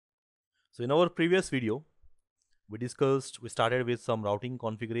So in our previous video, we started with some routing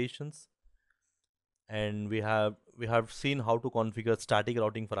configurations, and we have seen how to configure static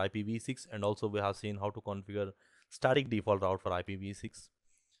routing for IPv6, and also we have seen how to configure static default route for IPv6.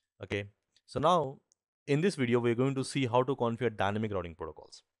 Okay, so now in this video we're going to see how to configure dynamic routing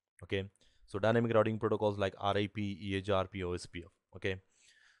protocols. Okay, so dynamic routing protocols like RIP, EHRP, OSPF. Okay,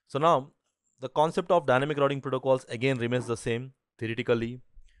 so now the concept of dynamic routing protocols again remains the same theoretically,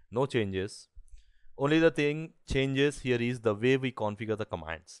 no changes. Only the thing changes here is the way we configure the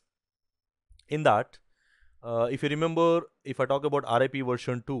commands. In that, if you remember, if I talk about RIP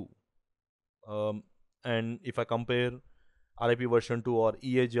version 2, and if I compare RIP version 2 or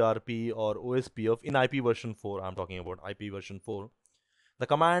EHRP or OSPF in IP version 4, I'm talking about IP version 4, the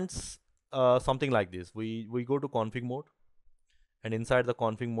commands something like this. We go to config mode, and inside the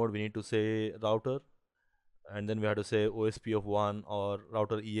config mode we need to say router, and then we have to say OSPF1 or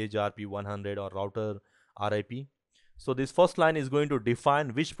router EHRP 100 or router RIP. So this first line is going to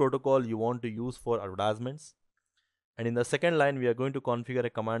define which protocol you want to use for advertisements. And in the second line, we are going to configure a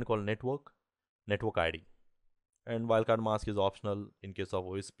command called network ID. And wildcard mask is optional in case of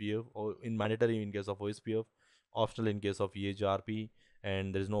OSPF, or in mandatory in case of OSPF, optional in case of EHRP,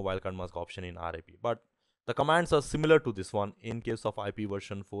 and there is no wildcard mask option in RIP. But the commands are similar to this one in case of IP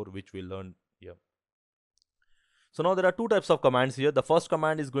version 4, which we learned here. So now there are two types of commands here. The first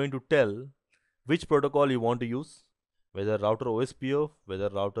command is going to tell which protocol you want to use, whether router OSPF, whether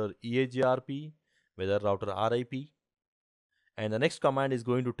router EHRP, whether router RIP. And the next command is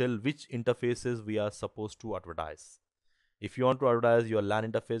going to tell which interfaces we are supposed to advertise. If you want to advertise your LAN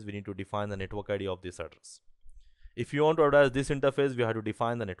interface, we need to define the network ID of this address. If you want to advertise this interface, we have to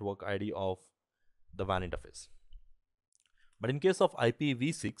define the network ID of the WAN interface. But in case of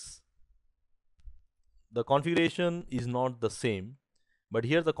IPv6, the configuration is not the same, but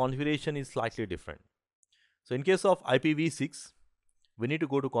here the configuration is slightly different. So in case of IPv6, we need to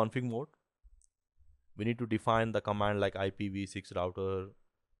go to config mode. We need to define the command like IPv6 router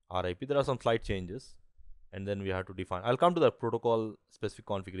RIP. There are some slight changes, and then we have to define. I'll come to the protocol specific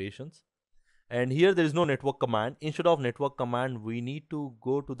configurations. And here there is no network command. Instead of network command, we need to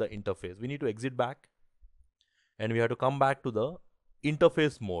go to the interface. We need to exit back, and we have to come back to the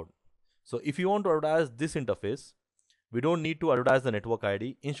interface mode. So if you want to advertise this interface, we don't need to advertise the network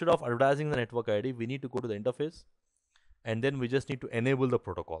ID. Instead of advertising the network ID, we need to go to the interface, and then we just need to enable the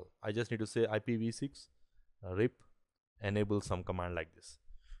protocol. I just need to say IPv6 RIP enable some command like this.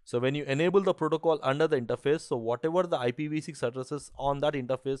 So when you enable the protocol under the interface, so whatever the IPv6 addresses on that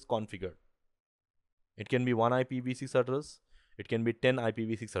interface configured, it can be one IPv6 address, it can be 10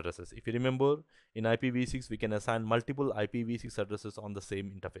 IPv6 addresses. If you remember, in IPv6 we can assign multiple IPv6 addresses on the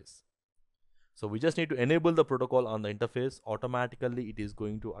same interface. So we just need to enable the protocol on the interface. Automatically it is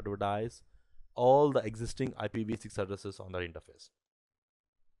going to advertise all the existing IPv6 addresses on the interface.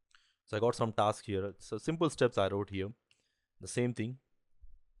 So I got some tasks here. So simple steps I wrote here. The same thing.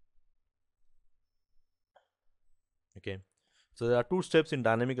 Okay. So there are two steps in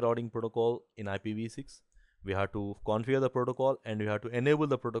dynamic routing protocol in IPv6. We have to configure the protocol, and we have to enable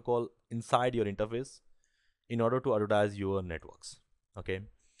the protocol inside your interface in order to advertise your networks. Okay.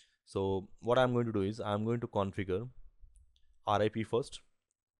 So what I'm going to do is I'm going to configure RIP first.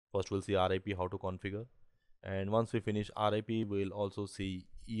 First we'll see RIP, how to configure. And once we finish RIP, we'll also see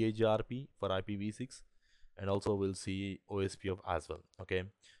EHRP for IPv6, and also we'll see OSPF as well. Okay.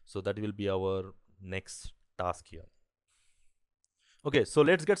 So that will be our next task here. Okay, so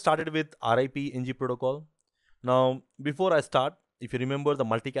let's get started with RIPng protocol. Now, before I start, if you remember the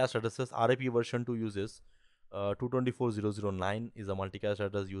multicast addresses, RIP version 2 uses 224.0.0.9 is a multicast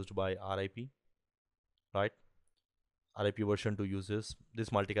address used by RIP, right? RIP version 2 uses this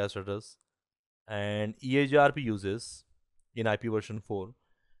multicast address, and EHRP uses in IP version 4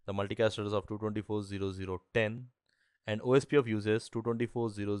 the multicast address of 224.0.0.10, and OSPF uses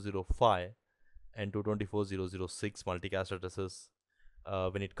 224.0.0.5 and 224.0.0.6 multicast addresses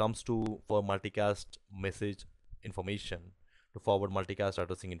when it comes to for multicast message information to forward multicast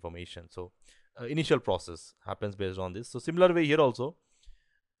addressing information. So initial process happens based on this. So similar way here also,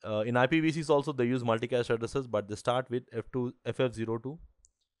 in IPv6 also they use multicast addresses, but they start with FF02.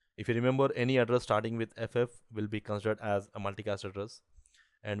 If you remember, any address starting with FF will be considered as a multicast address,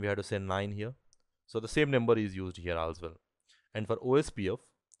 and we have to say 9 here. So the same number is used here as well. And for OSPF,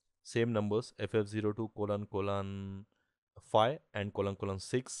 same numbers, FF02::5 and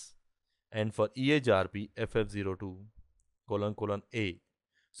 ::6, and for EHRP, FF02::A.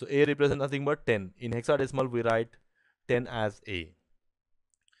 So A represents nothing but 10. In hexadecimal we write 10 as A.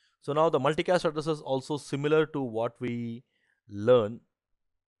 So now the multicast address is also similar to what we learn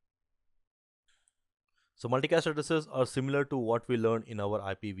So multicast addresses are similar to what we learned in our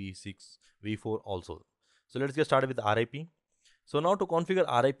IPv6 v4 also. So let's get started with RIP. So now to configure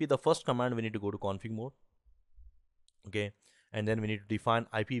RIP, the first command we need to go to config mode. Okay, and then we need to define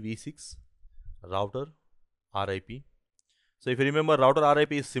IPv6 router RIP. So if you remember, router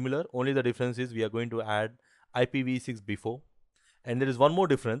RIP is similar, only the difference is we are going to add IPv6 before. And there is one more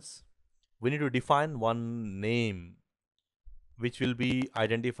difference. We need to define one name which will be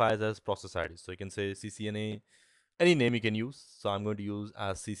identified as process ID. So you can say CCNA, any name you can use. So I'm going to use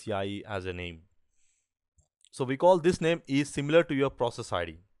as CCIE as a name. So we call this name is similar to your process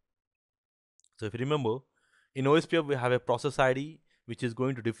ID. So if you remember, in OSPF we have a process ID which is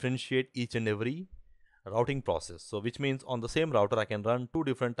going to differentiate each and every routing process. So which means on the same router I can run two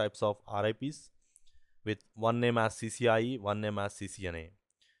different types of RIPs with one name as CCIE, one name as CCNA.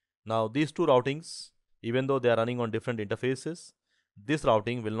 Now these two routings, even though they are running on different interfaces, this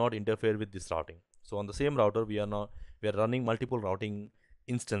routing will not interfere with this routing. So on the same router we are running multiple routing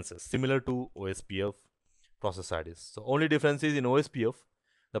instances similar to OSPF process IDs. So only difference is in OSPF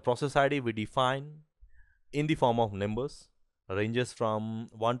the process ID we define in the form of numbers, ranges from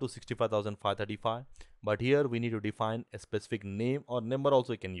 1 to 65,535, but here we need to define a specific name or number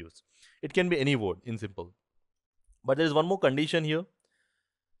also you can use. It can be any word in simple. But there is one more condition here.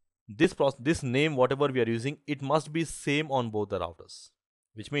 This name, whatever we are using, it must be same on both the routers.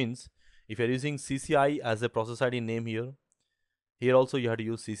 Which means if you are using CCIE as a process ID name here also you have to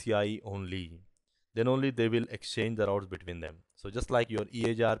use CCIE only. Then only they will exchange the routes between them. So just like your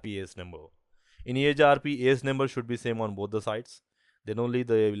EHRP AS number. In EHRP, AS number should be same on both the sides. Then only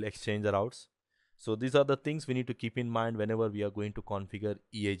they will exchange the routes. So these are the things we need to keep in mind whenever we are going to configure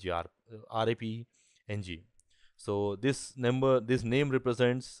RIPng. So this name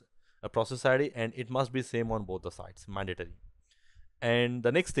represents a process ID and it must be same on both the sides, mandatory. And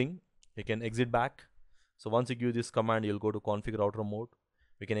the next thing, you can exit back. So once you give this command, you'll go to config router mode.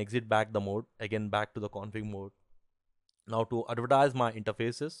 We can exit back the mode, again back to the config mode. Now to advertise my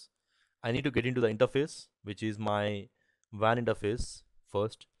interfaces, I need to get into the interface, which is my WAN interface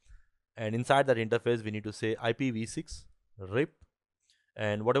first. And inside that interface, we need to say IPv6 RIP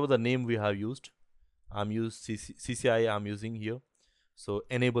and whatever the name we have used. CCIE I'm using here. So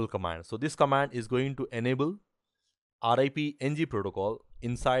enable command. So this command is going to enable RIPng protocol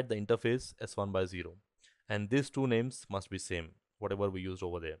inside the interface S1/0. And these two names must be same, whatever we used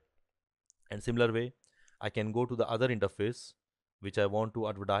over there. And similar way, I can go to the other interface which I want to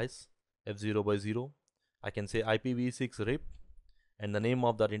advertise, F0/0. I can say IPv6 RIP and the name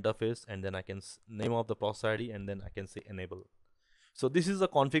of that interface, and then I can name of the process ID, and then I can say enable. So this is the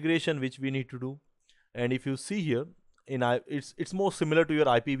configuration which we need to do. And if you see here, it's more similar to your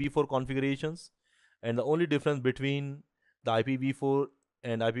IPv4 configurations, and the only difference between the IPv4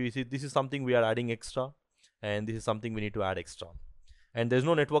 and IPv6, this is something we are adding extra, and this is something we need to add extra. And there's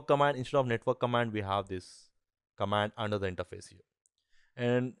no network command. Instead of network command, we have this command under the interface here.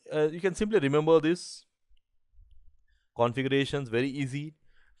 And you can simply remember this configurations, very easy.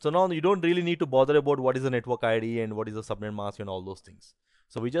 So now you don't really need to bother about what is the network ID and what is the subnet mask and all those things.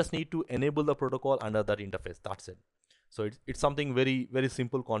 So we just need to enable the protocol under that interface. That's it. So it's something very, very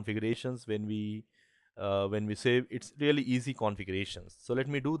simple configurations. When we save, it's really easy configurations. So let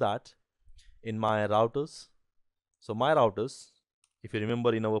me do that in my routers. So my routers, if you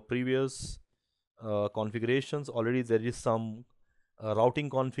remember in our previous configurations, already there is some routing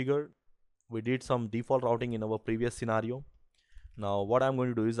configured. We did some default routing in our previous scenario. Now what I'm going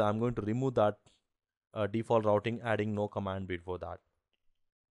to do is I'm going to remove that default routing, adding no command before that.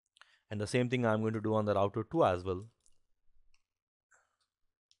 And the same thing I'm going to do on the router 2 as well.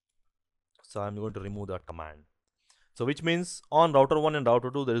 So I'm going to remove that command. So which means on router 1 and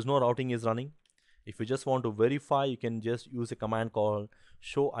router 2 there is no routing is running. If you just want to verify, you can just use a command called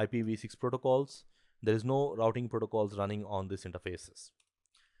show IPv6 protocols. There is no routing protocols running on these interfaces.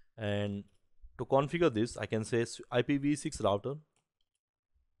 And to configure this, I can say IPv6 router.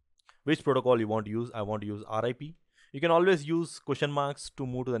 Which protocol you want to use? I want to use RIP. You can always use question marks to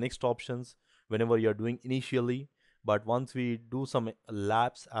move to the next options whenever you're doing initially. But once we do some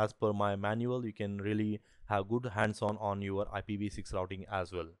labs as per my manual, you can really have good hands-on on your IPv6 routing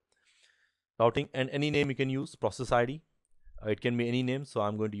as well. Routing and any name you can use, process ID. It can be any name. So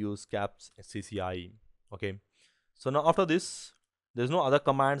I'm going to use caps CCIE. Okay. So now after this, there's no other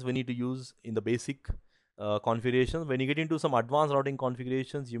commands we need to use in the basic configurations. When you get into some advanced routing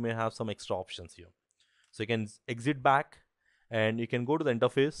configurations, you may have some extra options here. So you can exit back and you can go to the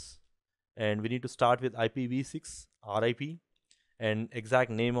interface, and we need to start with IPv6 RIP and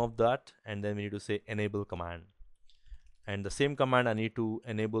exact name of that, and then we need to say enable command. and the same command I need to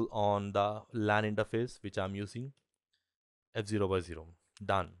enable on the LAN interface which I'm using, F0 by 0.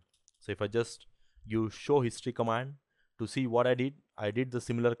 Done. So if I just use show history command to see what I did the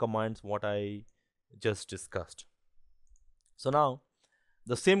similar commands what I just discussed. So now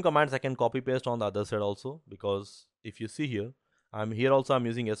the same commands I can copy paste on the other side also, because if you see here, I'm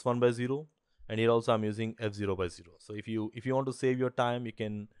using S1 by 0, and here also I'm using F0 by 0. So if you want to save your time, you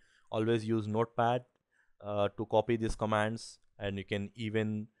can always use notepad to copy these commands, and you can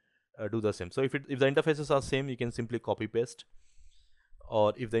even do the same. So if the interfaces are same, you can simply copy paste,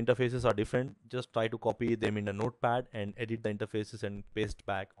 or if the interfaces are different, just try to copy them in a notepad and edit the interfaces and paste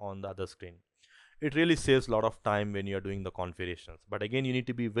back on the other screen. It really saves a lot of time when you are doing the configurations, but again you need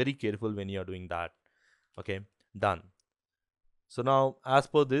to be very careful when you are doing that. Okay, done. So now as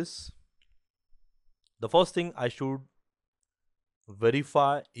per this, the first thing I should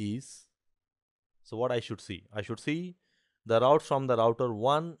verify is, so what I should see the routes from the router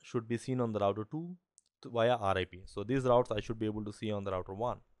 1 should be seen on the router 2 via RIP. So these routes I should be able to see on the router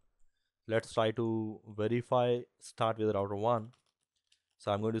 1. Let's try to verify, start with router 1.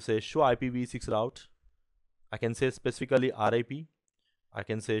 So I'm going to say show IPv6 route. I can say specifically RIP. I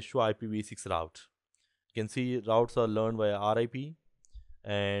can say show IPv6 route. You can see routes are learned via RIP,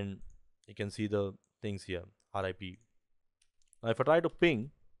 and you can see the things here, RIP. Now if I try to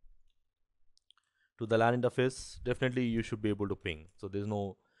ping to the LAN interface, definitely you should be able to ping. So there's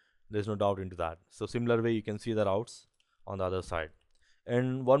no doubt into that. So similar way you can see the routes on the other side.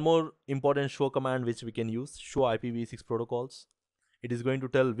 And one more important show command which we can use, show IPv6 protocols. It is going to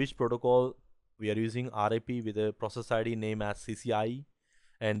tell which protocol we are using, RIP with a process ID name as CCIE,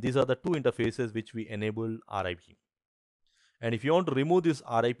 and these are the two interfaces which we enable RIP. And if you want to remove this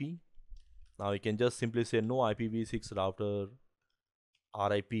RIP, now you can just simply say no IPv6 router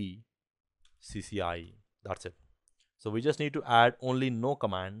RIP CCIE. That's it. So we just need to add only no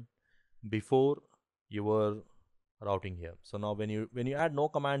command before your routing here. So now when you add no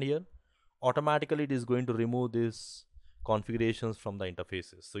command here, automatically it is going to remove these configurations from the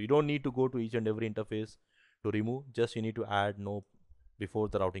interfaces. So you don't need to go to each and every interface to remove, just you need to add no before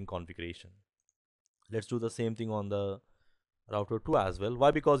the routing configuration. Let's do the same thing on the router 2 as well.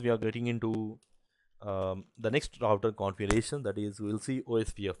 Why? Because we are getting into the next router configuration, that is we'll see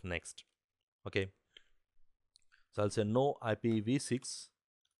OSPF next. Okay, so I'll say no IPv6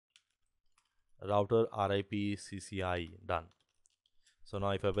 router RIP CCIE. Done. So now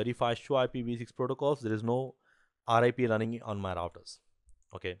if I verify show IPv6 protocols, there is no RIP running on my routers.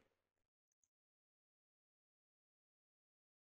 Okay,